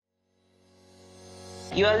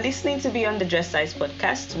You are listening to Beyond the Dress Size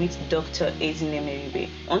podcast with Dr. Ezine Meribe.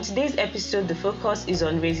 On today's episode, the focus is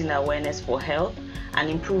on raising awareness for health and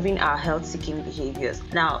improving our health-seeking behaviors.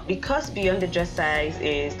 Now, because Beyond the Dress Size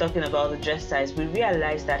is talking about the dress size, we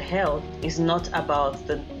realize that health is not about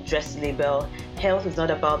the dress label. Health is not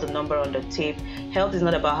about the number on the tape. Health is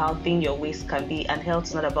not about how thin your waist can be, and health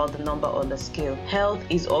is not about the number on the scale. Health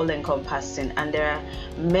is all-encompassing, and there are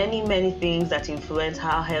many things that influence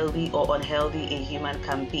how healthy or unhealthy a human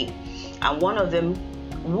can be. And one of them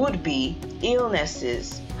would be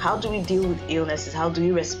illnesses. How do we deal with illnesses? How do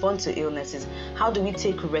we respond to illnesses? How do we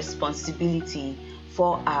take responsibility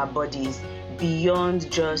for our bodies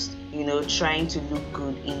beyond just, trying to look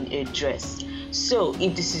good in a dress? So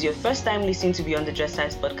if this is your first time listening to Beyond the Dress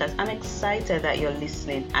Size podcast, I'm excited that you're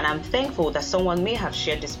listening, and I'm thankful that someone may have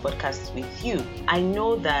shared this podcast with you. I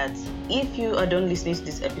know that if you are done listening to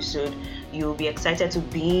this episode, you'll be excited to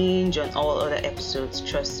binge on all other episodes.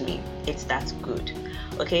 Trust me, it's that good.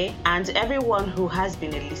 Okay? And everyone who has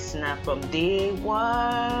been a listener from day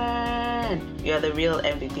one, you're the real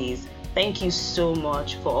MVPs. Thank you so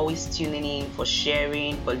much for always tuning in, for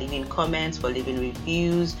sharing, for leaving comments, for leaving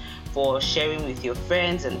reviews, for sharing with your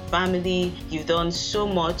friends and family. You've done so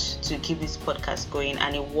much to keep this podcast going,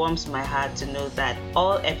 and it warms my heart to know that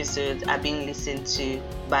all episodes are being listened to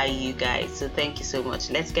by you guys. So thank you so much.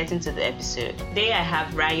 Let's get into the episode. Today I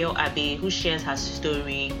have Rayo Abe, who shares her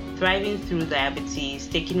story, thriving through diabetes,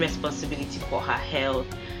 taking responsibility for her health,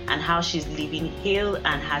 and how she's living hale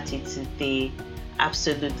and hearty today,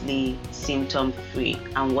 absolutely symptom free,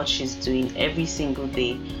 and what she's doing every single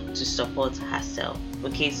day to support herself.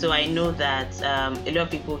 Okay, so I know that a lot of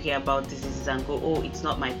people hear about diseases and go, oh, it's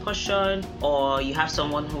not my portion, or you have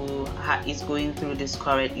someone who is going through this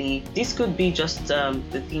currently. This could be just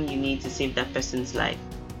the thing you need to save that person's life.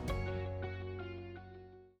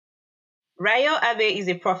 Rayo Abe is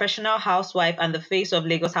a professional housewife and the face of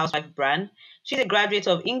Lagos Housewife brand. She's a graduate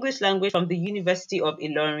of English language from the University of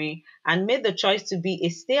Ilorin and made the choice to be a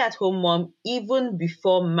stay-at-home mom even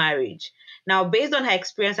before marriage. Now, based on her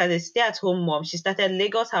experience as a stay-at-home mom, she started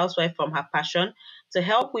Lagos Housewife from her passion to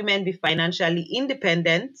help women be financially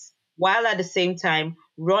independent while at the same time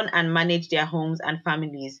run and manage their homes and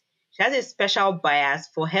families. She has a special bias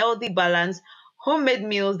for healthy balance, homemade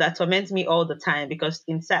meals that torment me all the time because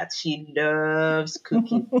in fact she loves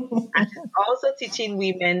cooking. And she's also teaching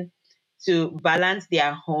women to balance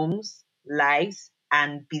their homes, lives,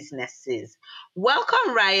 and businesses.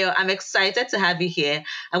 Welcome, Rayo. I'm excited to have you here.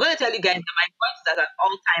 I'm going to tell you guys that my point is at an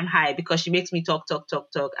all-time high because she makes me talk.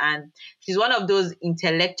 And she's one of those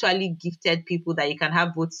intellectually gifted people that you can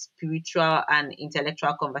have both spiritual and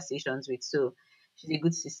intellectual conversations with. So she's a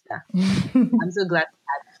good sister. I'm so glad to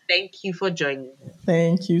have you. Thank you for joining me.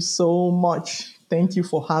 Thank you so much. Thank you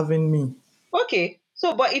for having me. Okay,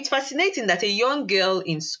 so but it's fascinating that a young girl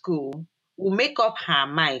in school will make up her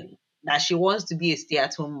mind that she wants to be a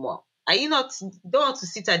stay-at-home mom. Are you not don't want to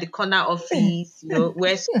sit at the corner office,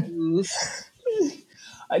 wear schools?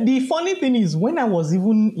 The funny thing is, when I was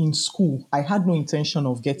even in school, I had no intention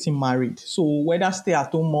of getting married. So whether stay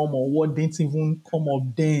at home mom or what didn't even come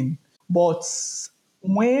up then. But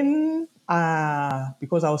when,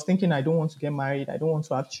 because I was thinking I don't want to get married, I don't want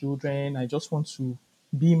to have children, I just want to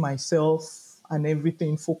be myself and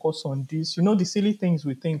everything, focus on this. You know, the silly things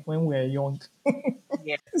we think when we're young.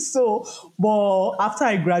 Yeah. So, but after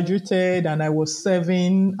I graduated and I was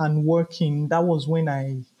serving and working, that was when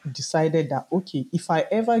I decided that, okay, if I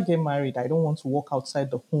ever get married, I don't want to work outside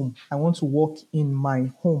the home. I want to work in my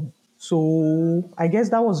home. So I guess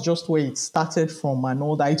that was just where it started from and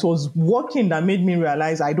all that. It was working that made me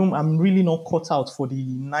realize I'm really not cut out for the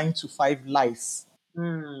 9 to 5 life.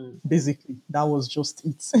 Hmm. Basically, that was just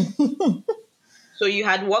it. So you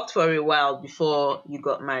had worked for a while before you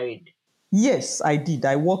got married. Yes, I did.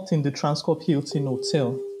 I worked in the Transcorp Hilton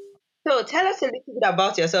Hotel. So tell us a little bit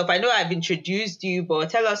about yourself. I know I've introduced you,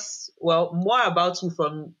 but tell us more about you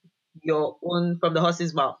from the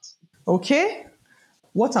horse's mouth. Okay.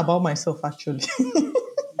 What about myself, actually?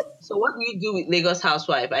 So what do you do with Lagos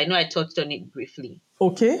Housewife? I know I touched on it briefly.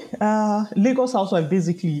 Okay. Lagos Housewife,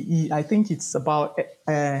 basically, I think it's about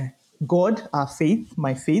God, our faith,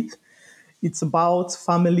 my faith. It's about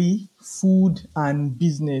family, food, and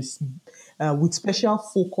business, with special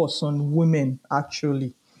focus on women,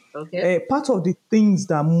 actually. Okay. Part of the things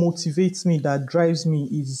that motivates me, that drives me,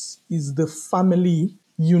 is the family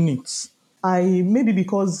unit. I maybe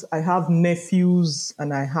because I have nephews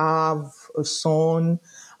and I have a son,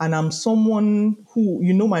 and I'm someone who,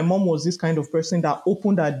 my mom was this kind of person that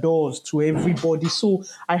opened her doors to everybody. So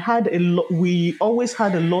I had we always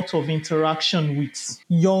had a lot of interaction with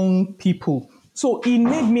young people. So it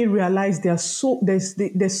made me realize there's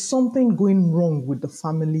something going wrong with the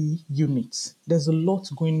family unit. There's a lot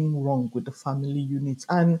going wrong with the family unit,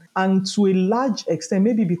 and to a large extent,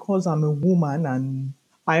 maybe because I'm a woman and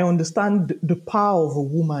I understand the power of a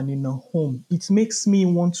woman in a home. It makes me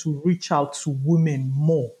want to reach out to women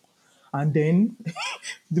more, and then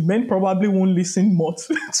the men probably won't listen much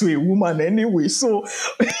to a woman anyway. So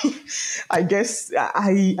I guess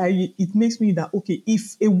it makes me that okay,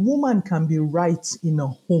 if a woman can be right in a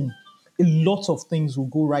home, a lot of things will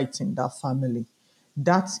go right in that family.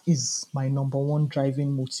 That is my number one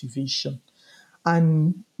driving motivation.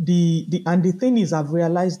 And the thing is, I've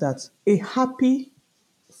realized that a happy,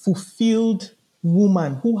 fulfilled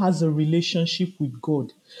woman who has a relationship with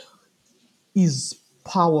God is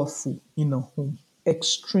powerful in a home,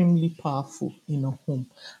 extremely powerful in a home.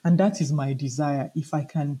 And that is my desire. If I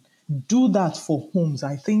can do that for homes,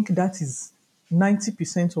 I think that is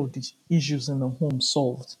 90% of the issues in a home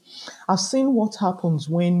solved. I've seen what happens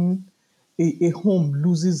when a home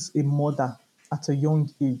loses a mother at a young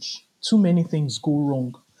age. Too many things go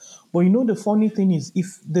wrong. But you know, the funny thing is,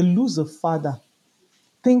 if they lose a father,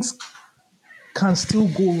 things can still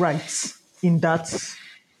go right in that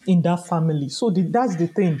family. So that's the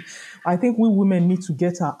thing. I think we women need to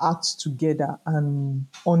get our acts together and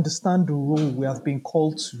understand the role we have been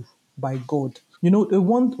called to by God. You know,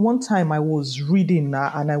 one time I was reading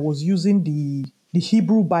and I was using the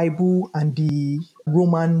Hebrew Bible and the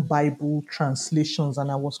Roman Bible translations, and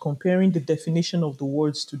I was comparing the definition of the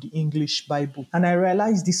words to the English Bible. And I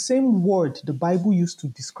realized the same word the Bible used to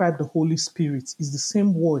describe the Holy Spirit is the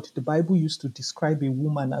same word the Bible used to describe a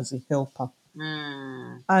woman as a helper.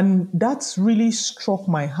 Mm. And that's really struck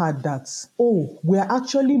my heart that, oh, we're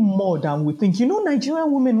actually more than we think. You know,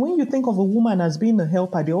 Nigerian women, when you think of a woman as being a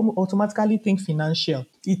helper, they automatically think financial.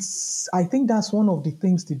 I think that's one of the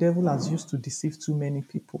things the devil has used to deceive too many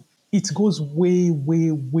people. It goes way,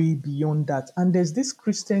 way, way beyond that. And there's this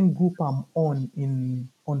Christian group I'm on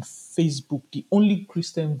Facebook, the only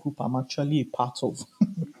Christian group I'm actually a part of.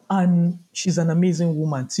 And she's an amazing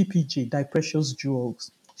woman, TPJ, Die Precious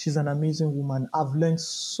Jewels. She's an amazing woman. I've learned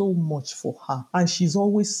so much for her. And she's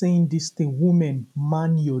always saying this thing, women,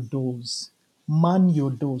 man your doors. Man your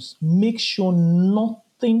doors. Make sure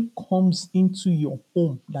nothing comes into your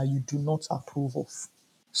home that you do not approve of.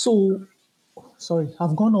 So, sorry,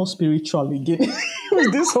 I've gone all spiritual again.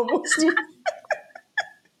 Is this supposed to?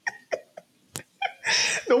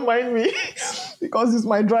 Don't mind me because it's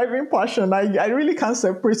my driving passion. I really can't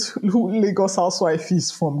separate who Lagos housewife is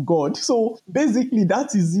from God. So basically,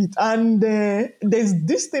 that is it. And there's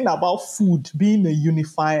this thing about food being a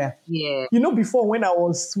unifier. Yeah. You know, before when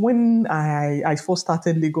I first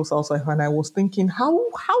started Lagos housewife, and I was thinking, how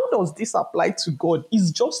does this apply to God?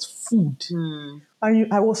 It's just food. Mm.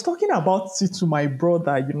 I was talking about it to my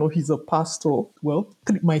brother. You know, he's a pastor. Well,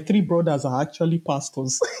 my three brothers are actually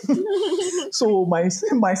pastors. So my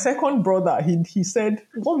second brother, he said,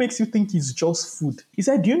 "What makes you think it's just food?" He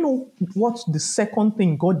said, "Do you know what the second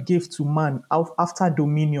thing God gave to man after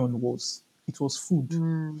dominion was? It was food."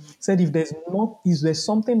 Mm. He said, if there's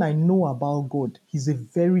something I know about God, He's a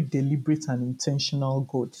very deliberate and intentional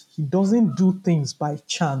God. He doesn't do things by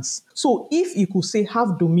chance. So if He could say,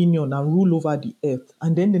 have dominion and rule over the earth,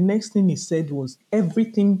 and then the next thing He said was,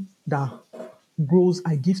 everything that grows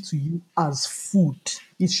I give to you as food.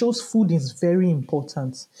 It shows food is very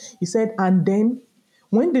important. He said, and then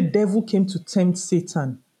when the devil came to tempt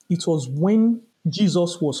Satan, it was when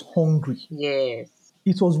Jesus was hungry. Yes.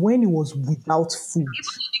 It was when he was without food.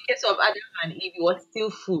 Even in the case of Adam and Eve, it was still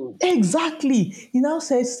food. Exactly. He now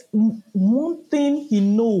says one thing he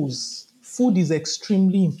knows food is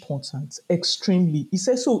extremely important. Extremely. He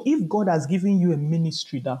says, so if God has given you a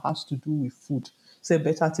ministry that has to do with food, say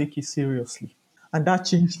better take it seriously. And that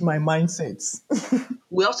changed my mindset.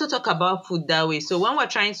 We also talk about food that way. So when we're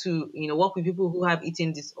trying to, work with people who have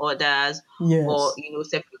eating disorders or, Yes.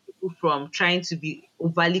 separate people from trying to be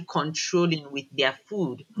overly controlling with their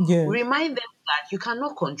food, we Yes. remind them that you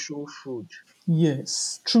cannot control food.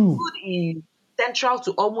 Yes. True. Food is central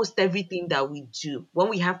to almost everything that we do. When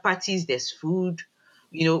we have parties, there's food.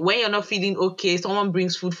 When you're not feeling okay, someone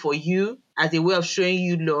brings food for you as a way of showing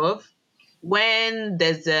you love. When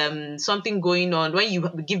there's something going on, when you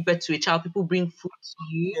give birth to a child, people bring food to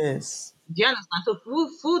you. Yes. Do you understand? So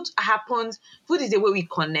food happens. Food is the way we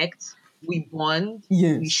connect, we bond, we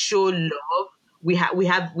Yes. show love.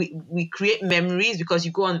 We create memories because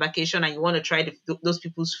you go on vacation and you want to try those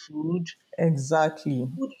people's food. Exactly.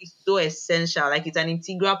 Food is so essential, like it's an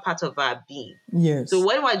integral part of our being. So Yes.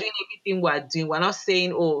 when we're doing everything we're doing, we're not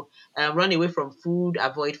saying, "Oh, run away from food,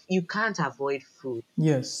 avoid." You can't avoid food,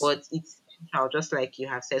 Yes. but it's beneficial, just like you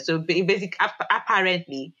have said. So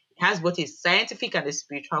apparently, it has both a scientific and a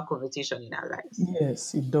spiritual connotation in our lives.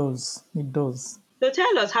 Yes, it does. It does. So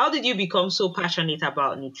tell us, how did you become so passionate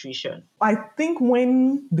about nutrition? I think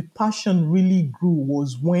when the passion really grew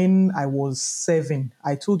was when I was 7.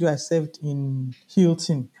 I told you I served in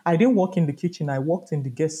Hilton. I didn't work in the kitchen, I worked in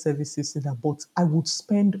the guest services center, but I would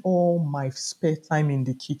spend all my spare time in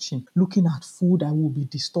the kitchen looking at food. I would be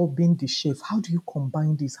disturbing the chef. How do you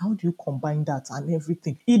combine this? How do you combine that? And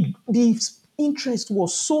everything. The interest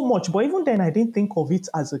was so much, but even then I didn't think of it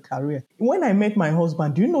as a career. When I met my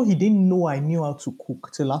husband, do you know he didn't know I knew how to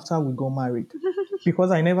cook till after we got married?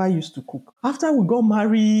 Because I never used to cook. After we got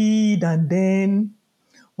married, and then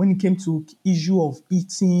when it came to issue of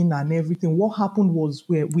eating and everything, what happened was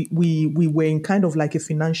we were in kind of like a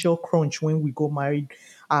financial crunch when we got married.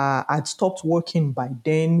 I'd stopped working by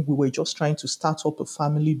then. We were just trying to start up a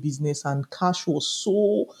family business, and cash was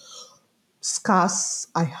so scarce.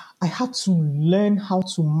 I had to learn how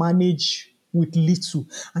to manage with little.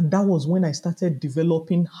 And that was when I started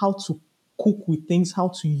developing how to cook with things, how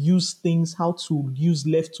to use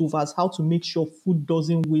leftovers, how to make sure food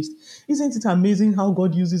doesn't waste. Isn't it amazing how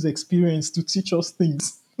God uses experience to teach us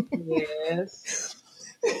things? Yes.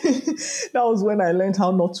 That was when I learned how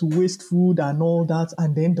not to waste food and all that.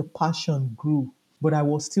 And then the passion grew, but I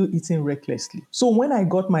was still eating recklessly. So when I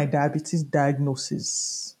got my diabetes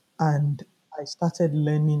diagnosis and I started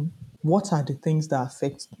learning what are the things that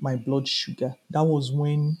affect my blood sugar, that was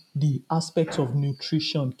when the aspect of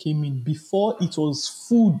nutrition came in. Before it was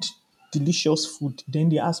food, delicious food, then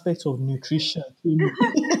the aspect of nutrition came in.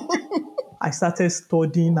 I started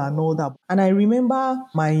studying and all that. And I remember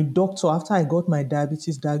my doctor after I got my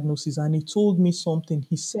diabetes diagnosis, and he told me something.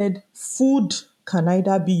 He said, food can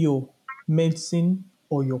either be your medicine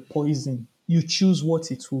or your poison. You choose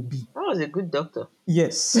what it will be. That was a good doctor.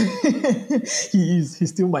 Yes, he is. He's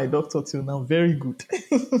still my doctor till now. Very good.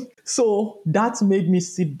 So that made me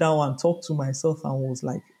sit down and talk to myself and was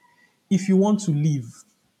like, if you want to live,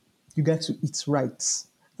 you get to eat right.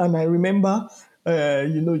 And I remember,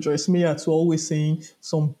 Joyce Meyer to always saying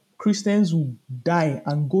some Christians will die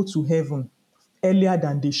and go to heaven earlier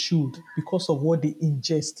than they should because of what they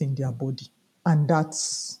ingest in their body. And that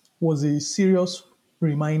was a serious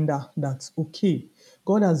reminder that, okay,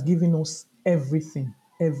 God has given us everything,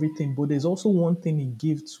 everything, but there's also one thing He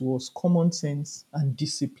gives to us: common sense and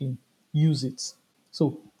discipline. Use it.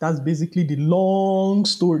 So that's basically the long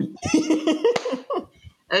story.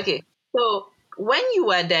 Okay. So when you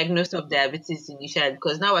were diagnosed of diabetes initially,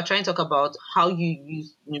 because now we're trying to talk about how you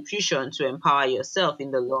use nutrition to empower yourself in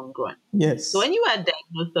the long run. So Yes. when you were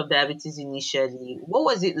diagnosed of diabetes initially, what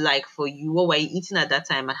was it like for you? What were you eating at that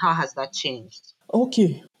time, and how has that changed?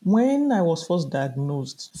 Okay, when I was first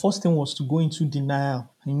diagnosed, first thing was to go into denial.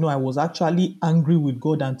 I was actually angry with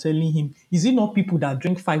God and telling Him, is it not people that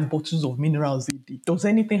drink 5 bottles of minerals a day? Does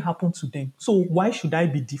anything happen to them? So why should I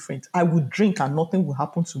be different? I would drink and nothing will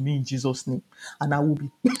happen to me in Jesus' name. And I will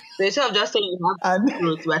be. So instead of just saying you have And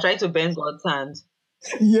growth, we're trying to bend God's hand.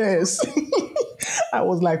 yes, I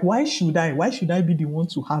was like, why should I? Why should I be the one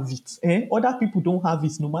to have it? Other people don't have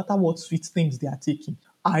it, no matter what sweet things they are taking.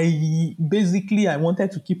 I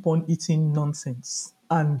wanted to keep on eating nonsense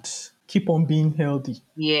and keep on being healthy.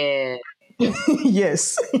 Yeah.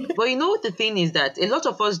 Yes. But you know, the thing is that a lot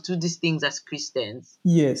of us do these things as Christians.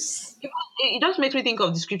 Yes. It just makes me think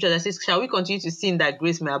of the scripture that says, shall we continue to sin that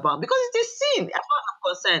grace may abound? Because it is sin, as far as I'm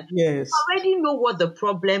concerned. You Yes. already know what the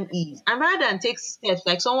problem is. And rather than take steps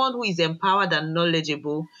like someone who is empowered and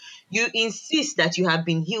knowledgeable, you insist that you have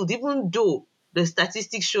been healed, even though the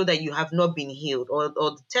statistics show that you have not been healed, or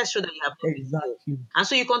the tests show that you have not been healed. Exactly. And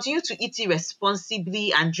so you continue to eat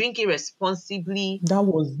irresponsibly and drink irresponsibly, That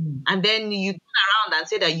was me. and then you turn around and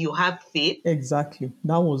say that you have faith. Exactly.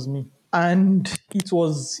 That was me. And it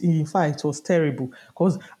was, in fact, it was terrible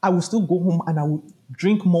because I would still go home and I would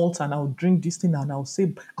drink malt and I would drink this thing and I would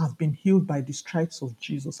say, I've been healed by the stripes of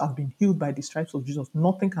Jesus. I've been healed by the stripes of Jesus.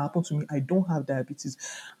 Nothing can happen to me. I don't have diabetes.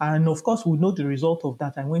 And of course, we know the result of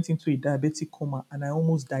that. I went into a diabetic coma and I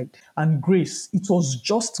almost died. And grace, it was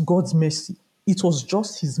just God's mercy. It was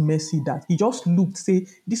just His mercy that He just looked, say,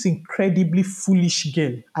 this incredibly foolish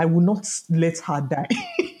girl, I will not let her die.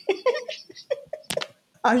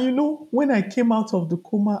 And when I came out of the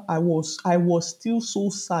coma, I was still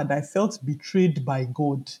so sad. I felt betrayed by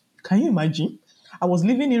God. Can you imagine? I was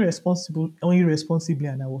living irresponsibly,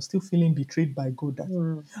 and I was still feeling betrayed by God.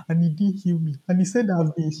 Hmm. And He didn't heal me. And He said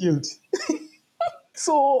I've been healed.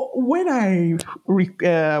 So when I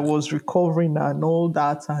was recovering and all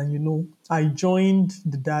that, and I joined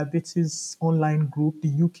the diabetes online group,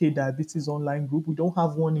 the UK diabetes online group. We don't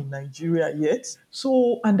have one in Nigeria yet.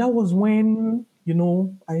 So, and that was when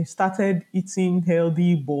I started eating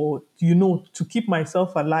healthy, but to keep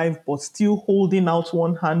myself alive, but still holding out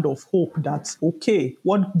one hand of hope that okay,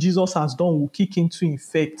 what Jesus has done will kick into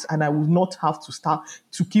effect, and I will not have to start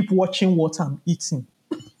to keep watching what I'm eating.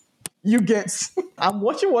 You get, I'm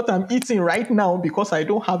watching what I'm eating right now because I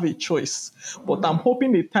don't have a choice. But I'm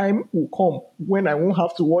hoping a time will come when I won't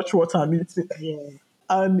have to watch what I'm eating. Yeah.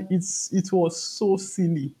 And it was so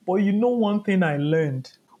silly. But one thing I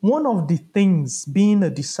learned, one of the things being a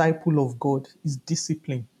disciple of God is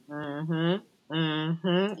discipline. Mm-hmm.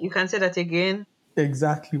 Mm-hmm. You can say that again.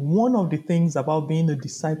 Exactly. One of the things about being a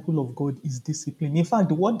disciple of God is discipline. In fact,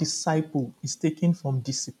 the word disciple is taken from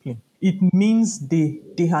discipline. It means they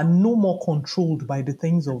are no more controlled by the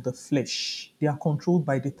things of the flesh. They are controlled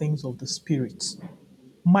by the things of the spirit.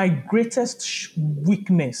 My greatest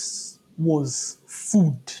weakness was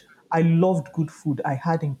food. I loved good food. I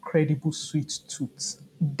had incredible sweet tooth.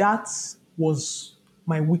 That was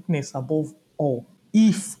my weakness above all.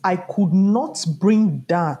 If I could not bring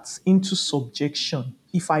that into subjection,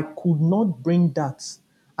 if I could not bring that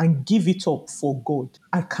and give it up for God,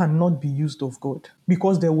 I cannot be used of God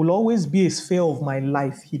because there will always be a sphere of my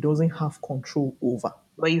life He doesn't have control over.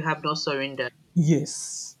 But you have not surrendered.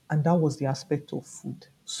 Yes, and that was the aspect of food.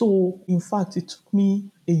 So, in fact, it took me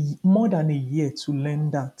more than a year to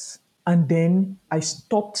learn that. And then I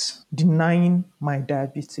stopped denying my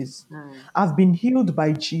diabetes. Mm. I've been healed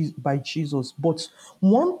by Jesus. But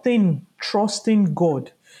one thing, trusting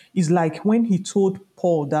God, is like when He told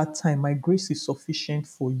Paul that time, my grace is sufficient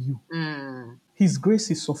for you. Mm. His grace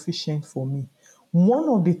is sufficient for me. One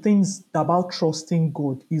of the things about trusting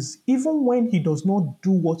God is even when He does not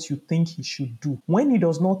do what you think He should do, when He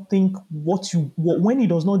does not think when He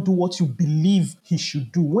does not do what you believe He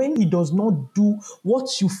should do, when He does not do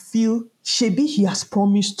what you feel, maybe He has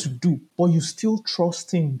promised to do, but you still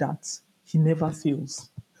trust Him that He never fails.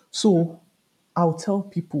 So I'll tell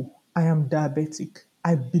people I am diabetic.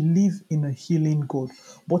 I believe in a healing God.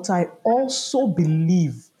 But I also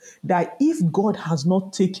believe that if God has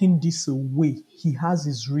not taken this away, He has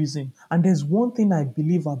His reason. And there's one thing I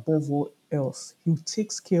believe above all else: He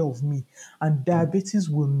takes care of me, and diabetes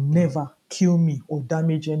will never kill me or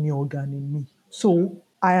damage any organ in me. So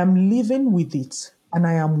I am living with it. And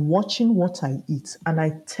I am watching what I eat, and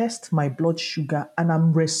I test my blood sugar, and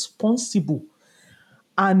I'm responsible.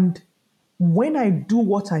 And when I do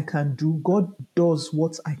what I can do, God does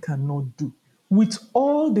what I cannot do. With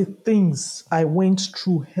all the things I went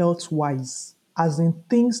through health wise, as in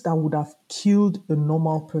things that would have killed a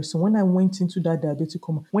normal person, when I went into that diabetic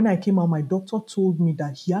coma, when I came out, my doctor told me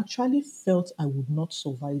that he actually felt I would not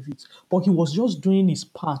survive it. But he was just doing his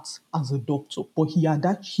part as a doctor. But he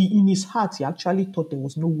in his heart, he actually thought there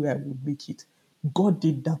was no way I would make it. God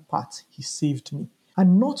did that part. He saved me.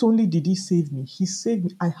 And not only did He save me, He saved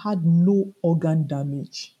me. I had no organ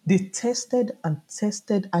damage. They tested and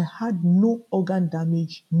tested. I had no organ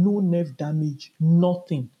damage, no nerve damage,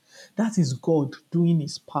 nothing. That is God doing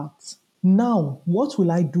His part. Now, what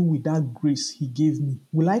will I do with that grace He gave me?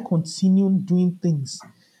 Will I continue doing things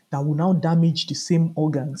that will now damage the same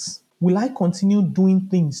organs? Will I continue doing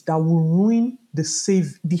things that will ruin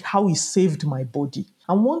the how He saved my body?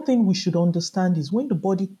 And one thing we should understand is when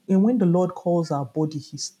the Lord calls our body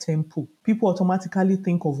His temple, people automatically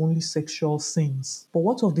think of only sexual sins. But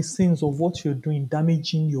what of the sins of what you're doing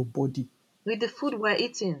damaging your body? With the food we're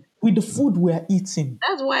eating. With the food we're eating.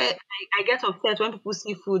 That's why I get upset when people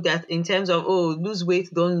see food that in terms of, oh, lose weight,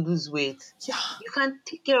 don't lose weight. Yeah. You can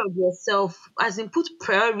take care of yourself, as in put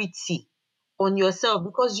priority on yourself,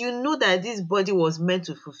 because you know that this body was meant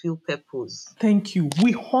to fulfill purpose. Thank you.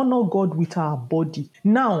 We honor God with our body.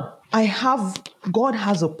 Now, God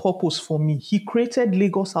has a purpose for me. He created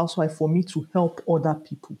Lagos Housewife for me to help other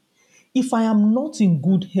people. If I am not in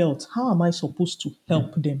good health, how am I supposed to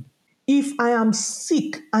help them? If I am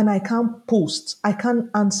sick and I can't post, I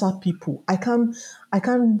can't answer people, I can't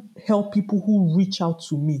help people who reach out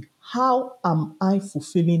to me, how am I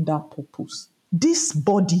fulfilling that purpose? This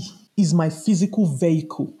body is my physical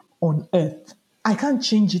vehicle on earth. I can't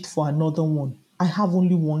change it for another one. I have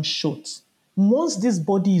only one shot. Once this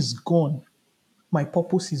body is gone, my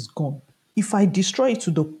purpose is gone. If I destroy it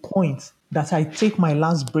to the point that I take my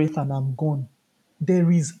last breath and I'm gone, there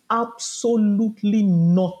is absolutely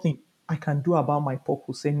nothing I can do about my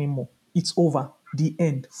purpose anymore. It's over. The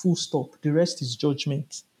end. Full stop. The rest is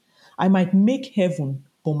judgment. I might make heaven,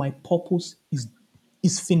 but my purpose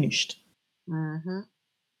is finished. Mm-hmm.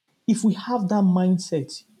 If we have that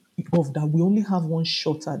mindset of that we only have one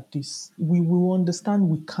shot at this, we will understand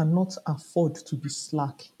we cannot afford to be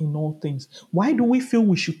slack in all things. Why do we feel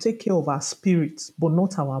we should take care of our spirits but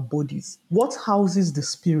not our bodies? What houses the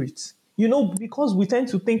spirit? You know, because we tend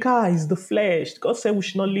to think, it's the flesh. God said we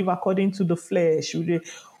should not live according to the flesh.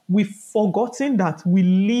 We've forgotten that we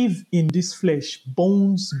live in this flesh,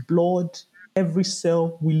 bones, blood, every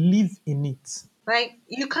cell, we live in it. Like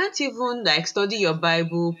you can't even like study your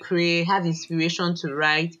Bible, pray, have inspiration to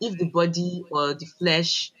write if the body or the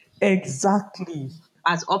flesh Exactly.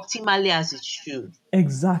 as optimally as it should.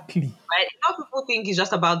 Exactly. Right? A lot of people think it's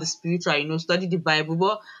just about the spiritual, study the Bible.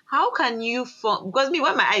 But how can you because me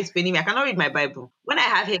when my eye is paining me, I cannot read my Bible. When I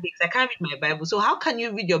have headaches, I can't read my Bible. So how can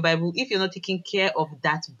you read your Bible if you're not taking care of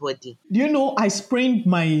that body? Do you know I sprained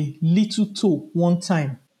my little toe one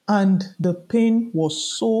time and the pain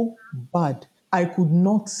was so bad I could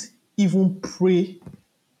not even pray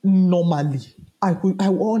normally.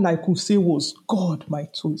 All I could say was, God, my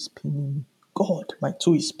toe is paining me. God, my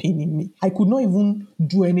toe is paining me. I could not even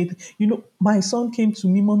do anything. You know, my son came to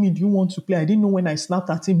me, Mommy, do you want to play? I didn't know when I snapped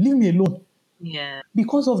at him, leave me alone Yeah.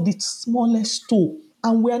 because of the smallest toe.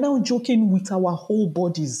 And we are now joking with our whole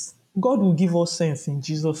bodies. God will give us sense in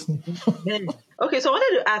Jesus' name. Amen. Okay, so I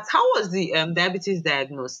wanted to ask, how was the diabetes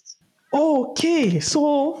diagnosed? Okay,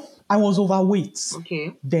 so I was overweight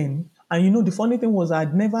Okay. then. And you know, the funny thing was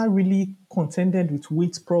I'd never really contended with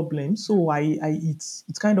weight problems. So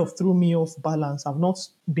it kind of threw me off balance. I've not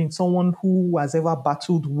been someone who has ever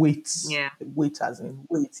battled Yeah. weight as in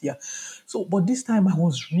weight, yeah. So, but this time I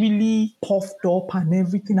was really puffed up and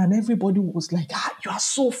everything. And everybody was like, you are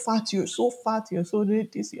so fat, you're so fat, you're so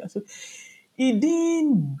this, you're so. It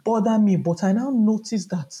didn't bother me, but I now noticed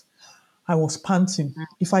that I was panting.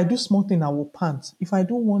 If I do small thing, I will pant. If I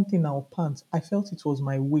do one thing, I will pant. I felt it was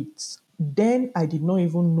my weight. Then I did not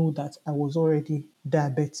even know that I was already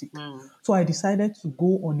diabetic. Mm. So I decided to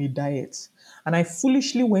go on a diet. And I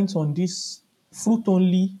foolishly went on this fruit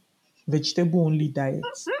only, vegetable only diet.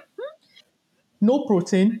 No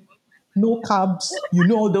protein, no carbs. You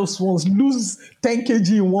know all those ones. Lose 10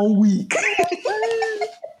 kg in 1 week.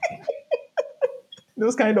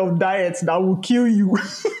 Those kind of diets that will kill you.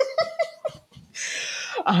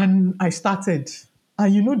 And I started.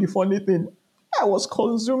 And you know the funny thing? I was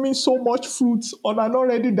consuming so much fruit on an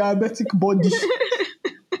already diabetic body.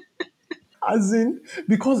 As in,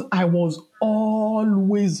 because I was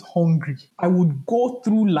always hungry. I would go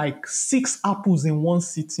through like 6 apples in one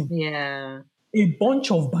sitting. Yeah. A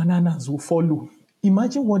bunch of bananas will follow.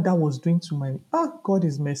 Imagine what that was doing to my. God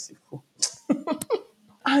is merciful.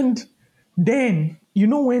 And then, you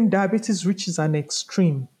know, when diabetes reaches an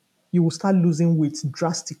extreme, you will start losing weight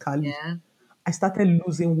drastically. Yeah. I started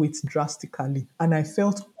losing weight drastically and I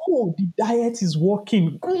felt, the diet is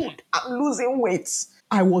working. Good. I'm losing weight.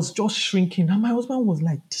 I was just shrinking. And my husband was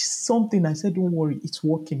like, this is something. I said, don't worry, it's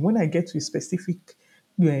working. When I get to a specific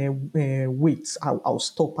weight, I'll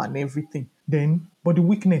stop and everything. Then, but the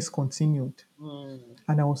weakness continued. Mm.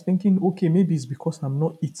 And I was thinking, okay, maybe it's because I'm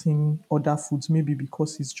not eating other foods, maybe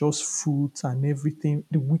because it's just fruits and everything.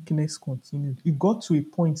 The weakness continued. It got to a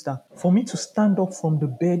point that for me to stand up from the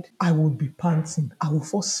bed, I would be panting. I would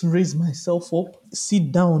first raise myself up,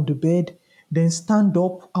 sit down on the bed, then stand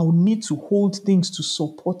up. I would need to hold things to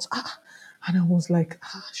support. And I was like,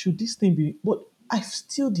 should this thing be? But I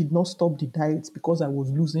still did not stop the diet because I was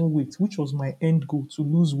losing weight, which was my end goal to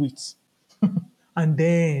lose weight. And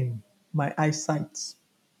then my eyesight.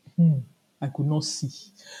 I could not see.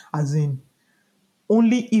 As in,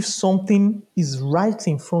 only if something is right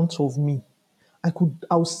in front of me, I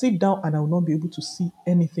would sit down and I would not be able to see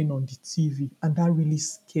anything on the TV. And that really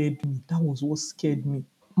scared me. That was what scared me.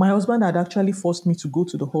 My husband had actually forced me to go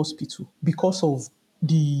to the hospital because of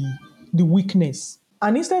the the weakness.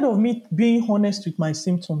 And instead of me being honest with my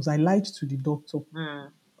symptoms, I lied to the doctor. Mm.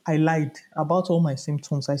 I lied about all my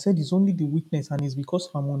symptoms. I said it's only the weakness and it's because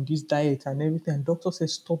I'm on this diet and everything. And doctor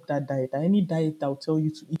says stop that diet. And any diet that will tell you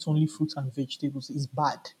to eat only fruits and vegetables is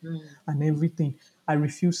bad Mm. and everything. I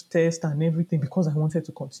refused test and everything because I wanted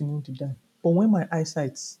to continue the diet. But when my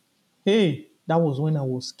eyesight, that was when I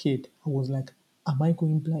was scared. I was like, am I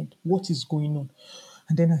going blind? What is going on?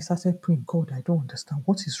 And then I started praying, God, I don't understand.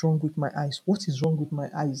 What is wrong with my eyes? What is wrong with my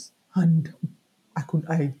eyes? And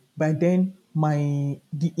by then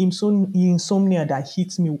insomnia that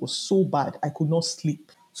hit me was so bad I could not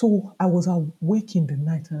sleep. So I was awake in the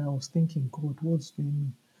night and I was thinking, God, what's going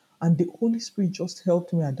on? And the Holy Spirit just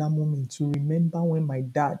helped me at that moment to remember when my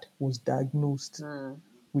dad was diagnosed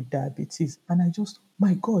with diabetes. And I just,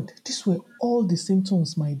 my God, these were all the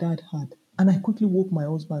symptoms my dad had. And I quickly woke my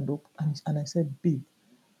husband up and I said, babe,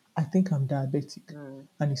 I think I'm diabetic. Mm.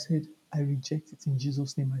 And he said, I reject it in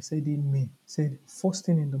Jesus' name. I said, Amen. He said, first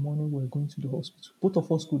thing in the morning, we're going to the hospital. Both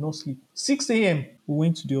of us could not sleep. 6 a.m., we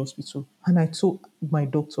went to the hospital. And I told my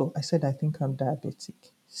doctor, I said, I think I'm diabetic. He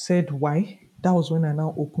said, why? That was when I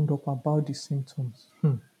now opened up about the symptoms.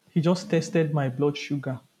 He just tested my blood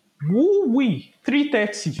sugar. Woo-wee,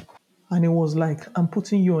 330. And it was like, I'm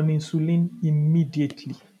putting you on insulin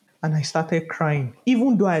immediately. And I started crying.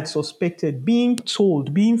 Even though I had suspected, being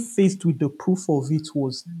told, being faced with the proof of it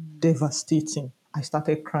was devastating. I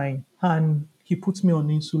started crying. And he put me on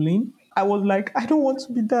insulin. I was like, I don't want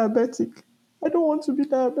to be diabetic. I don't want to be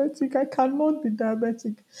diabetic. I cannot be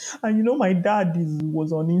diabetic. And my dad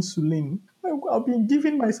was on insulin. I've been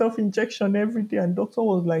giving myself injection every day, and doctor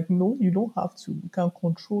was like, "No, you don't have to. You can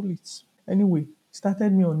control it." Anyway,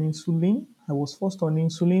 started me on insulin. I was first on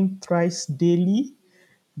insulin thrice daily.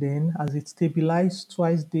 Then, as it stabilized,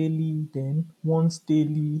 twice daily. Then once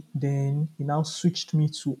daily. Then he now switched me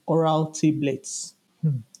to oral tablets.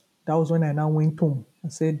 That was when I now went home. I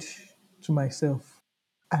said to myself,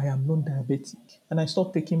 I am not diabetic. And I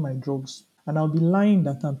stopped taking my drugs. And I'll be lying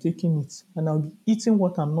that I'm taking it. And I'll be eating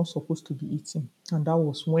what I'm not supposed to be eating. And that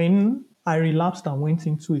was when I relapsed and went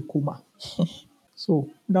into a coma. So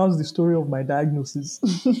that was the story of my diagnosis.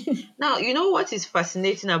 Now, you know what is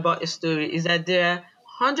fascinating about a story is that there are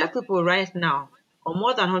 100 people right now, or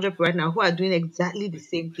more than 100 people right now, who are doing exactly the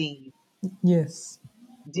same thing, Yes.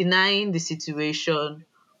 denying the situation,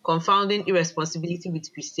 confounding irresponsibility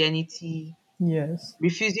with Christianity, Yes.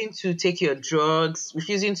 refusing to take your drugs,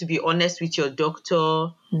 refusing to be honest with your doctor,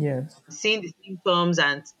 Yes. seeing the symptoms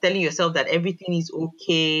and telling yourself that everything is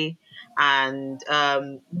okay, and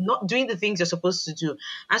not doing the things you're supposed to do.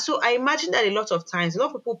 And so I imagine that a lot of times, a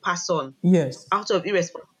lot of people pass on Yes. out of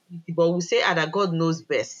irresponsibility, but we say that God knows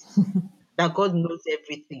best, that God knows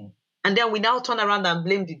everything. And then we now turn around and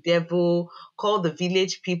blame the devil, call the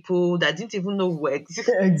village people that didn't even know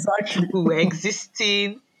Exactly. we were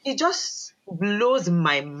existing. It just blows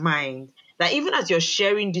my mind that even as you're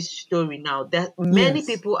sharing this story now, there are many Yes.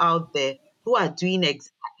 people out there who are doing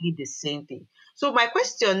exactly the same thing. So my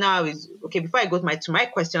question now is, okay, before I go to my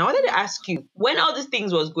question, I wanted to ask you, when all these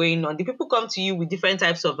things was going on, did people come to you with different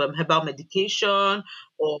types of herbal medication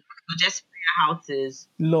or just prayer houses?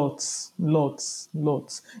 Lots, lots,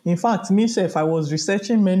 lots. In fact, myself, I was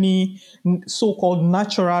researching many so-called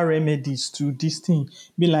natural remedies to this thing.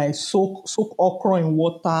 Be like soak okra in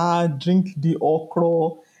water, drink the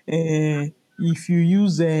okra. If you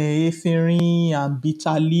use efirin and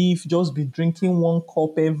bitter leaf, just be drinking 1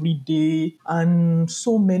 cup every day. And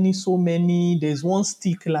so many. There's one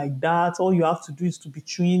stick like that. All you have to do is to be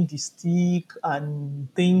chewing the stick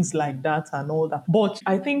and things like that and all that. But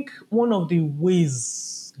I think one of the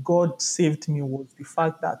ways God saved me was the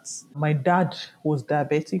fact that my dad was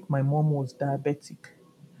diabetic, my mom was diabetic.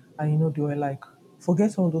 And they were like,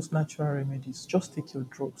 forget all those natural remedies, just take your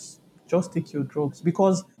drugs. Just take your drugs.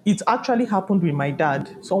 Because it actually happened with my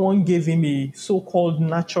dad. Someone gave him a so called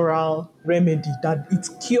natural remedy that it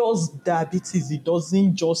cures diabetes. It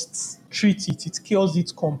doesn't just treat it, it cures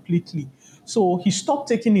it completely. So he stopped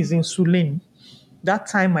taking his insulin. That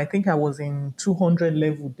time, I think I was in 200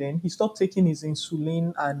 level then. He stopped taking his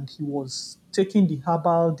insulin and he was taking the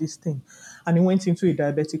herbal, this thing. And he went into a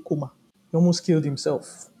diabetic coma. He almost killed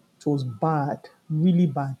himself. It was bad, really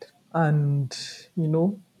bad. And,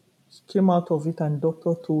 he came out of it and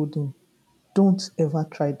doctor told him, don't ever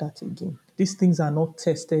try that again. These things are not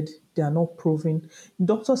tested. They are not proven.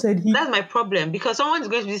 Doctor said he, That's my problem, because someone is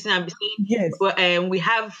going to be listening and be saying, yes, well, we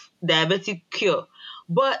have diabetic cure,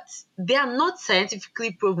 but they are not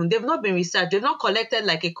scientifically proven. They've not been researched. They've not collected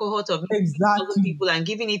like a cohort of maybe 1,000 exactly. people and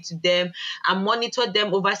given it to them and monitored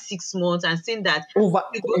them over 6 months and saying that Over,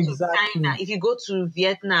 if you go to China, exactly. if you go to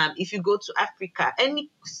Vietnam, if you go to Africa, any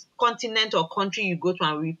continent or country you go to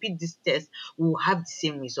and repeat this test, will have the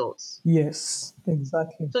same results. Yes,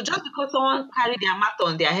 exactly. So just because someone carried their mat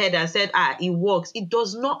on their head and said, it works, it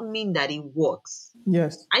does not mean that it works.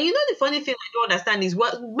 Yes, And the funny thing I don't understand is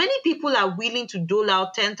what many people are willing to dole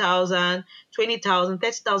out 10,000, 20,000,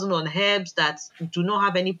 30,000 on herbs that do not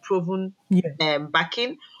have any proven yes.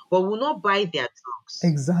 backing, but will not buy their drugs.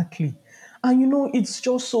 Exactly. And it's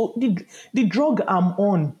just so the drug I'm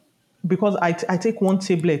on, because I take one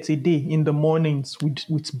tablet a day in the mornings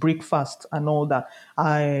with breakfast and all that.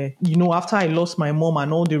 After I lost my mom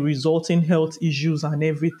and all the resulting health issues and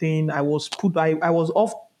everything, I was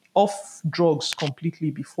off drugs completely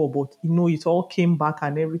before, but it all came back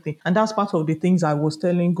and everything. And that's part of the things I was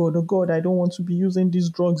telling God, oh God, I don't want to be using these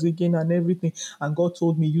drugs again and everything. And God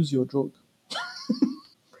told me, use your drug.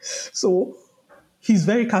 So he's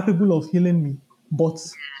very capable of healing me, but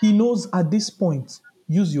he knows at this point,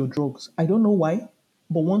 use your drugs. I don't know why,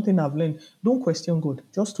 but one thing I've learned, don't question God,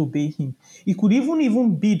 just obey him. It could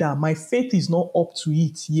even be that my faith is not up to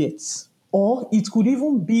it yet. Or it could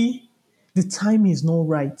even be the time is not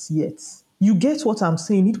right yet. You get what I'm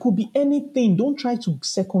saying? It could be anything. Don't try to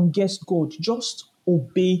second guess God. Just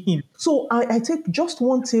obey Him. So I take just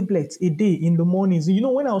one tablet a day in the mornings. You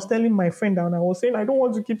know, when I was telling my friend and I was saying I don't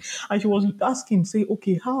want to keep, and she was asking, say,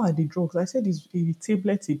 okay, how are the drugs? I said it's a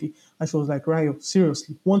tablet a day. And she was like, Ryo,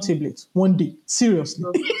 seriously, one tablet, one day, seriously.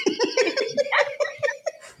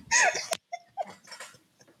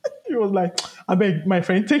 She was like, I beg my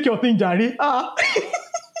friend, take your thing, Jari. Ah.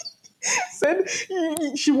 Said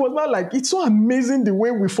she was not like, it's so amazing the way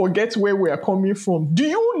we forget where we are coming from. Do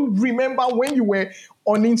you remember when you were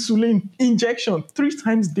on insulin injection 3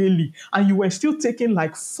 times daily and you were still taking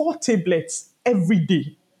like 4 tablets every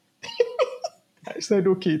day? I said,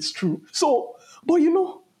 okay, it's true. So, but you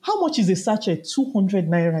know, how much is a sachet? 200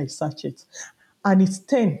 naira a sachet. And it's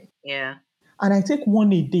 10. Yeah. And I take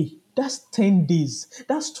one a day. That's 10 days.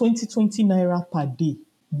 That's 20 naira per day.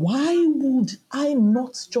 Why would I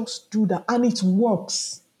not just do that? And it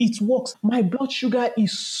works. It works. My blood sugar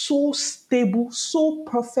is so stable, so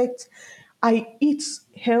perfect. I eat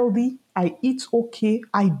healthy. I eat okay.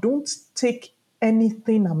 I don't take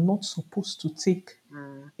anything I'm not supposed to take.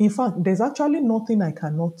 Mm. In fact, there's actually nothing I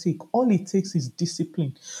cannot take. All it takes is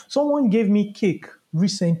discipline. Someone gave me cake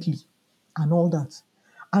recently and all that.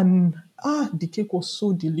 And the cake was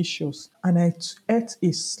so delicious. And ate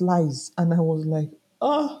a slice and I was like,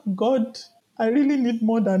 God, I really need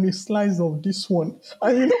more than a slice of this one.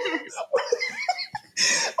 And you know,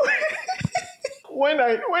 when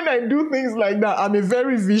I do things like that, I'm a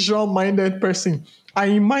very visual minded person. I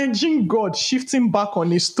imagine God shifting back on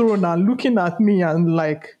his throne and looking at me and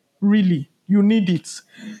like, really, you need it.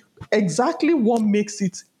 Exactly what makes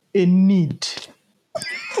it a need.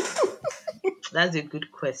 That's a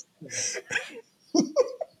good question.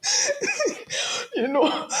 You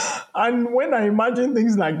know, and when I imagine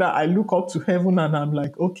things like that, I look up to heaven and I'm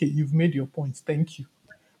like, okay, you've made your point. Thank you.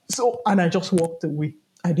 So, and I just walked away.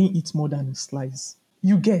 I didn't eat more than a slice.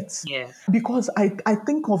 You get? Yeah. Because I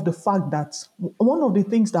think of the fact that one of the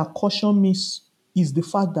things that caution me is the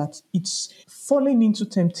fact that it's falling into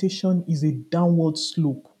temptation is a downward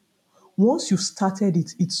slope. Once you've started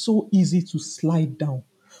it, it's so easy to slide down.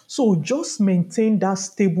 So just maintain that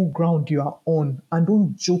stable ground you are on and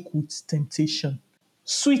don't joke with temptation.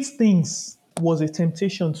 Sweet things was a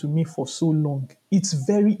temptation to me for so long. It's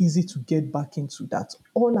very easy to get back into that.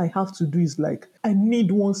 All I have to do is like, I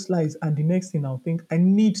need one slice, and the next thing I'll think, I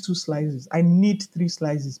need 2 slices, I need 3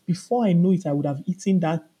 slices. Before I know it, I would have eaten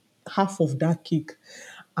that half of that cake,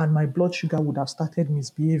 and my blood sugar would have started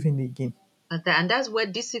misbehaving again. And that's where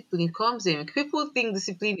discipline comes in. People think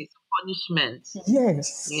discipline is punishment,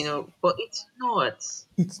 Yes, but it's not.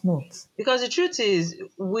 it's not. Because the truth is,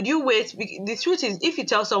 would you wait? The truth is, if you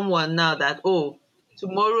tell someone now that, oh,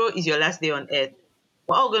 tomorrow is your last day on earth,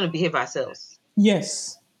 we're all going to behave ourselves.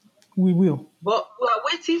 Yes, we will. But we are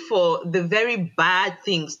waiting for the very bad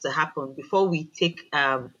things to happen before we take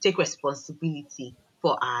responsibility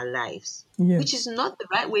for our lives, which is Yes, not the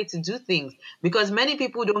right way to do things because many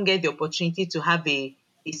people don't get the opportunity to have a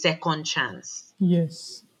second chance.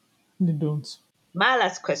 yes, they don't. My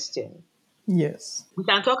last question. Yes. We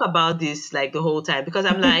can talk about this like the whole time because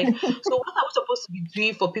I'm like, so what are we supposed to be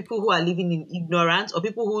doing for people who are living in ignorance or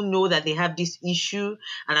people who know that they have this issue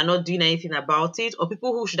and are not doing anything about it, or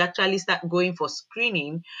people who should actually start going for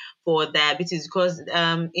screening for diabetes? Because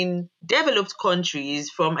in developed countries,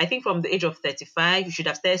 from I think from the age of 35, you should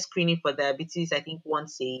have started screening for diabetes, I think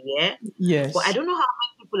once a year. But I Yes. don't know how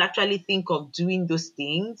many people actually think of doing those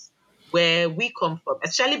things where we come from,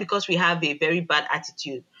 especially because we have a very bad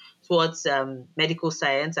attitude towards medical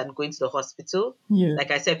science and going to the hospital. Yeah.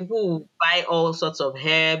 Like I said, people will buy all sorts of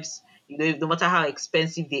herbs, no matter how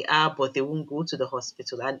expensive they are, but they won't go to the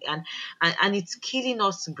hospital. And it's killing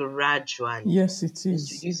us gradually. Yes, it It's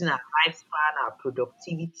is. reducing our lifespan, our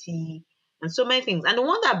productivity, and so many things. And the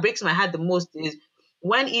one that breaks my heart the most is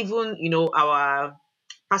when even, our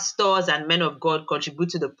pastors and men of God contribute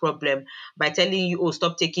to the problem by telling you, oh,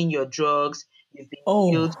 stop taking your drugs, you've been healed,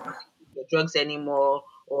 Oh, don't take your drugs anymore,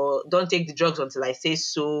 or don't take the drugs until I say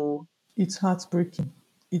so. it's heartbreaking.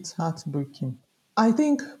 It's heartbreaking. I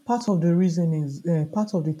think part of the reason is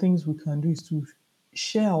part of the things we can do is to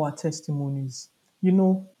share our testimonies.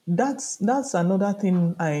 That's another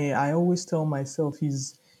thing I always tell myself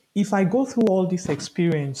is if I go through all this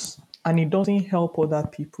experience and it doesn't help other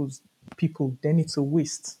people, then it's a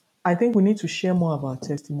waste. I think we need to share more of our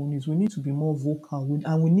testimonies. We need to be more vocal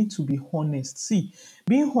and we need to be honest. See,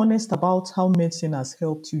 being honest about how medicine has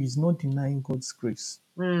helped you is not denying God's grace.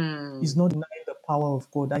 Is Hmm. not denying the power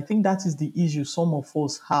of God. I think that is the issue some of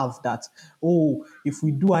us have that, oh, if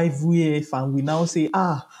we do IVF and we now say,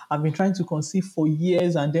 I've been trying to conceive for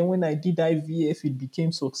years, and then when I did IVF, it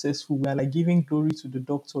became successful. We are like giving glory to the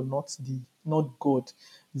doctor, not God.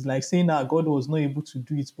 It's like saying, God was not able to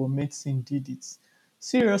do it, but medicine did it.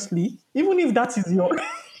 Seriously, even if that is your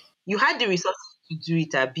You had the resources to do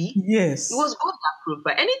it, Abby. It yes. was God that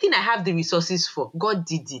provided. Anything I have the resources for, God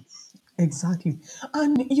did it. Exactly.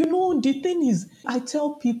 And the thing is, I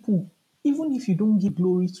tell people, even if you don't give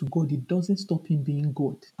glory to God, it doesn't stop Him being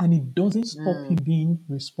God. And it doesn't stop Him Hmm. being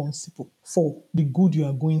responsible for the good you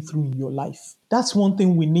are going through in your life. That's one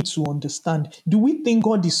thing we need to understand. Do we think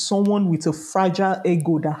God is someone with a fragile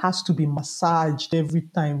ego that has to be massaged every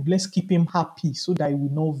time? Let's keep Him happy so that He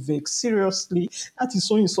will not vex. Seriously, that is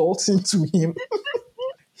so insulting to Him.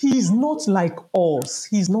 He is not like us.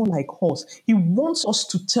 He's not like us. He wants us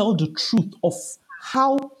to tell the truth of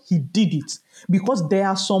how he did it. Because there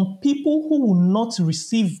are some people who will not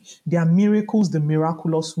receive their miracles the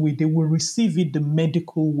miraculous way, they will receive it the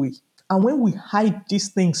medical way. And when we hide these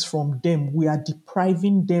things from them, we are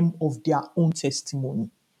depriving them of their own testimony.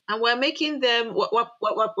 And we're making them,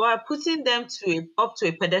 we're putting them up to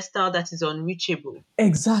a pedestal that is unreachable.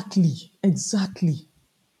 Exactly, exactly.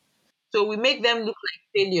 So we make them look like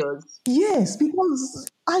failures. Yes,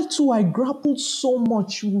 because I too I grappled so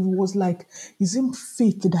much. It was like, is it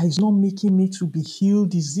faith that is not making me to be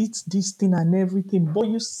healed? Is it this thing and everything? But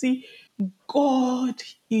you see, God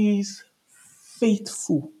is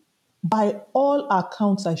faithful. By all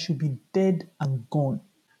accounts, I should be dead and gone.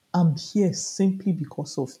 I'm here simply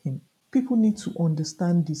because of Him. People need to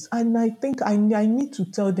understand this. And I think I need to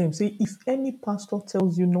tell them, say, if any pastor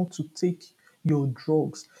tells you not to take your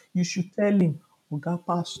drugs, you should tell him, Oga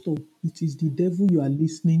Pastor, it is the devil you are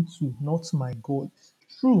listening to, not my God.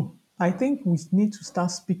 True. I think we need to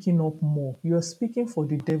start speaking up more. You are speaking for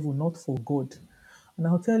the devil, not for God. And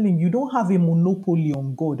I'll tell him, you don't have a monopoly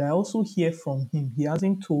on God. I also hear from him. He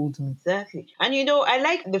hasn't told me. Exactly. And I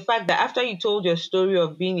like the fact that after you told your story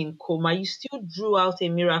of being in coma, you still drew out a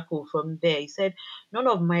miracle from there. You said, none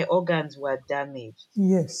of my organs were damaged.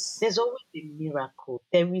 Yes. There's always a miracle.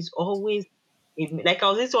 There is always like I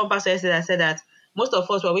was listening to one pastor yesterday that said that most of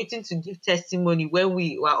us were waiting to give testimony when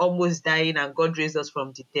we were almost dying and God raised us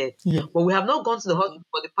from the dead. Yeah. But we have not gone to the hospital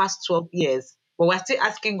for the past 12 years. But we're still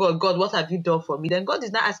asking God, God, what have you done for me? Then God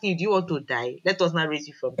is not asking you, do you want to die? Let us not raise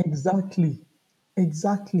you from. Exactly.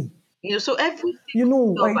 Exactly. So every You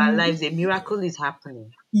single know, day of our lives, a miracle is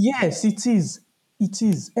happening. yes, it is. It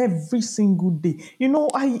is every single day.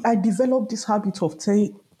 I developed this habit of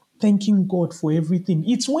thanking God for everything.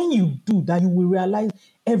 It's when you do that you will realize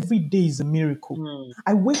every day is a miracle. Hmm.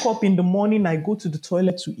 I wake up in the morning, I go to the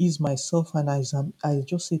toilet to ease myself, and I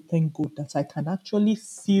just say thank God that I can actually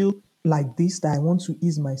feel like this, that I want to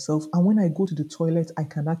ease myself. And when I go to the toilet, I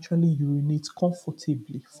can actually urinate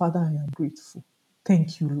comfortably. Father, I am grateful.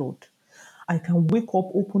 Thank you, Lord. I can wake up,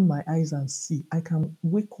 open my eyes and see. I can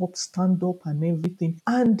wake up, stand up and everything.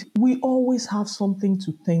 And we always have something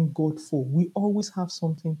to thank God for. We always have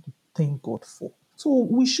something to thank God for. So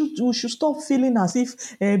we should stop feeling as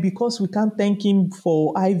if because we can't thank him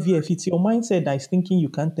for IVF, it's your mindset that is thinking you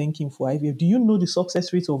can't thank him for IVF. Do you know the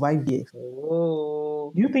success rate of IVF?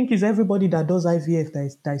 Oh, Do you think it's everybody that does IVF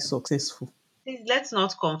that is successful? please let's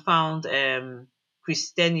not confound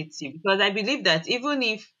Christianity, because I believe that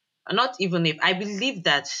not even if, I believe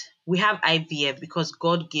that we have IVF because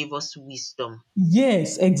God gave us wisdom.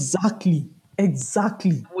 Yes, exactly.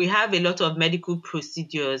 Exactly. We have a lot of medical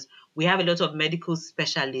procedures, we have a lot of medical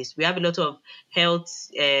specialists, we have a lot of health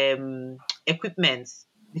equipment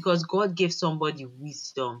because God gave somebody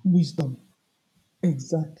wisdom. Wisdom.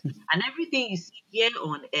 Exactly. And everything you see here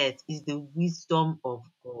on earth is the wisdom of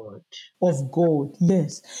God. Of God.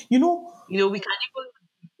 Yes. We can even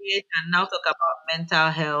debate and now talk about mental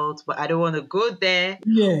health, but I don't want to go there. But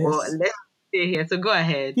Yes. let's stay here. So go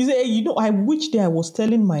ahead. He said, hey, which day I was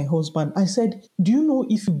telling my husband, I said, do you know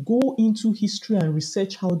if you go into history and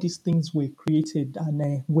research how these things were created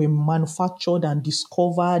and were manufactured and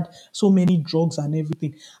discovered, so many drugs and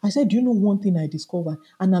everything? I said, do you know one thing I discovered?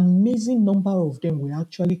 An amazing number of them were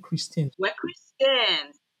actually Christians. We're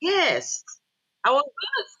Christians. Yes. I was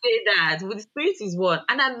going to say that with the Spirit is one.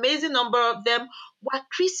 An amazing number of them were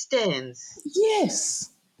Christians. Yes,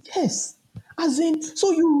 yes. As in,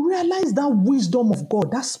 so you realize that wisdom of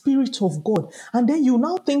God, that spirit of God, and then you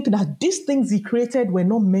now think that these things He created were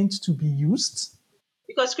not meant to be used.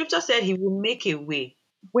 Because scripture said he will make a way.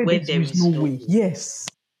 Where where there there is is no no way. way. Yes,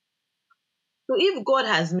 So if God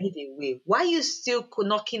has made a way, why are you still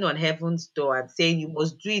knocking on heaven's door and saying you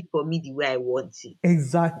must do it for me the way I want it?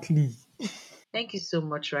 exactly. Thank you so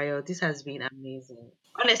much, Ryo. This has been amazing.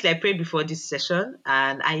 Honestly, I prayed before this session,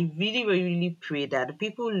 and I really, really, really pray that the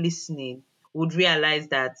people listening would realize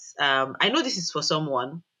that I know this is for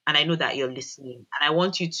someone, and I know that you're listening, and I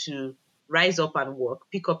want you to rise up and work,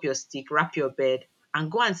 pick up your stick, wrap your bed, and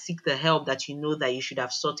go and seek the help that you know that you should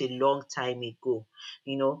have sought a long time ago.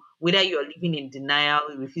 Whether you're living in denial,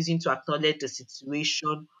 refusing to acknowledge the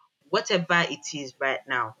situation, whatever it is right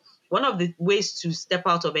now, one of the ways to step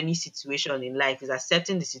out of any situation in life is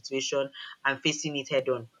accepting the situation and facing it head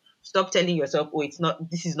on. Stop telling yourself, oh, it's not,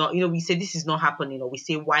 this is not, we say this is not happening, or we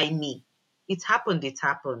say, why me? It happened, it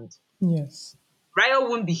happened. Yes, Ryo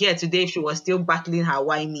wouldn't be here today if she was still battling her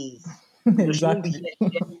why me's. She won't be exactly. here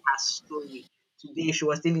sharing her story today if she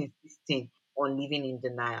was still insisting on living in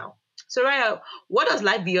denial. So, Ryo, what does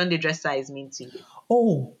life beyond the dress size mean to you?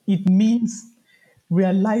 Oh, it means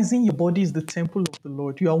realizing your body is the temple of the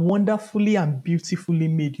Lord. You are wonderfully and beautifully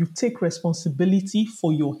made. You take responsibility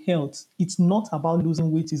for your health. It's not about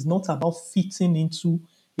losing weight, it's not about fitting into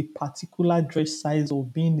a particular dress size or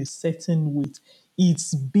being a certain weight.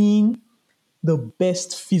 It's being the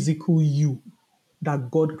best physical you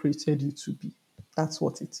that God created you to be. That's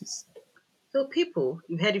what it is. So, people,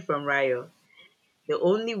 you heard it from Ryo. The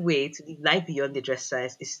only way to live life beyond the dress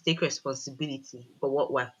size is to take responsibility for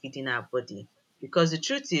what we're feeding our body. Because the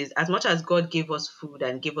truth is, as much as God gave us food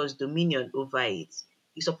and gave us dominion over it,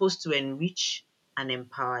 He's supposed to enrich and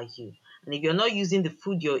empower you. And if you're not using the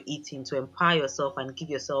food you're eating to empower yourself and give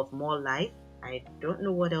yourself more life, I don't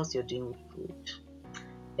know what else you're doing with food.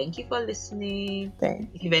 Thank you for listening. Thank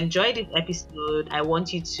If you've enjoyed this episode, I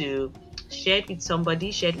want you to share it with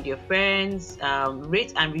somebody, share it with your friends,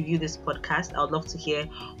 rate and review this podcast. I would love to hear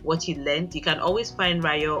what you learned. You can always find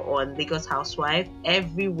Ryo on Lagos Housewife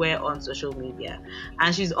everywhere on social media.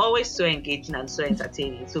 And she's always so engaging and so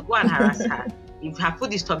entertaining. So go and harass her. If her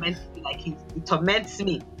food is tormenting you like it torments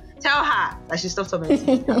me, tell her that she stopped tormenting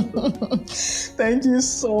me. Thank you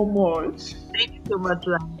so much. Thank you so much,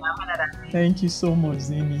 Ryo. Thank you so much,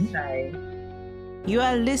 Zini. Bye. You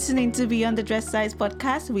are listening to Beyond the Dress Size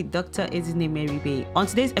podcast with Dr. Ezine Meribe. On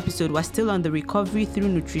today's episode, we're still on the Recovery Through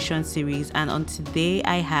Nutrition series, and on today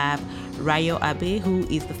I have Ryo Abe, who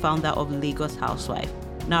is the founder of Lagos Housewife.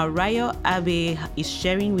 Now, Ryo Abe is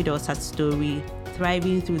sharing with us her story,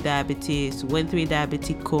 thriving through diabetes, went through a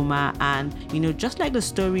diabetic coma, and just like the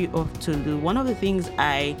story of Tolu, one of the things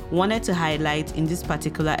I wanted to highlight in this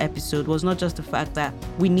particular episode was not just the fact that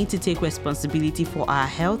we need to take responsibility for our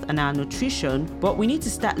health and our nutrition, but we need to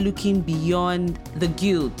start looking beyond the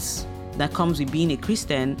guilt that comes with being a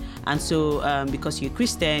Christian. And so because you're a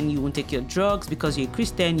Christian, you won't take your drugs. Because you're a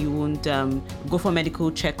Christian, you won't go for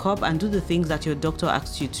medical checkup and do the things that your doctor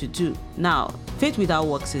asks you to do. Now, faith without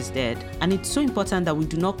works is dead. And it's so important that we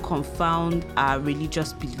do not confound our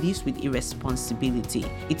religious beliefs with irresponsibility.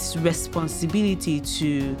 It's responsibility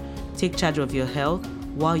to take charge of your health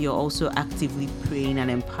while you're also actively praying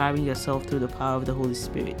and empowering yourself through the power of the Holy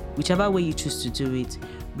Spirit. Whichever way you choose to do it,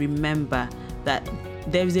 remember that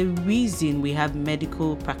there is a reason we have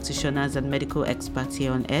medical practitioners and medical experts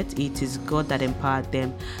here on earth. It is God that empowered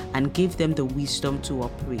them and gave them the wisdom to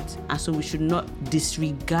operate. And so we should not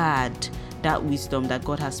disregard that wisdom that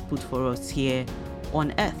God has put for us here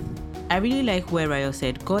on earth. I really like where Ryo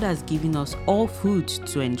said, God has given us all food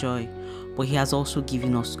to enjoy, but He has also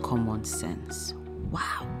given us common sense.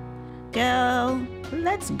 Wow. Girl,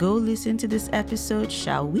 let's go listen to this episode,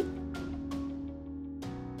 shall we?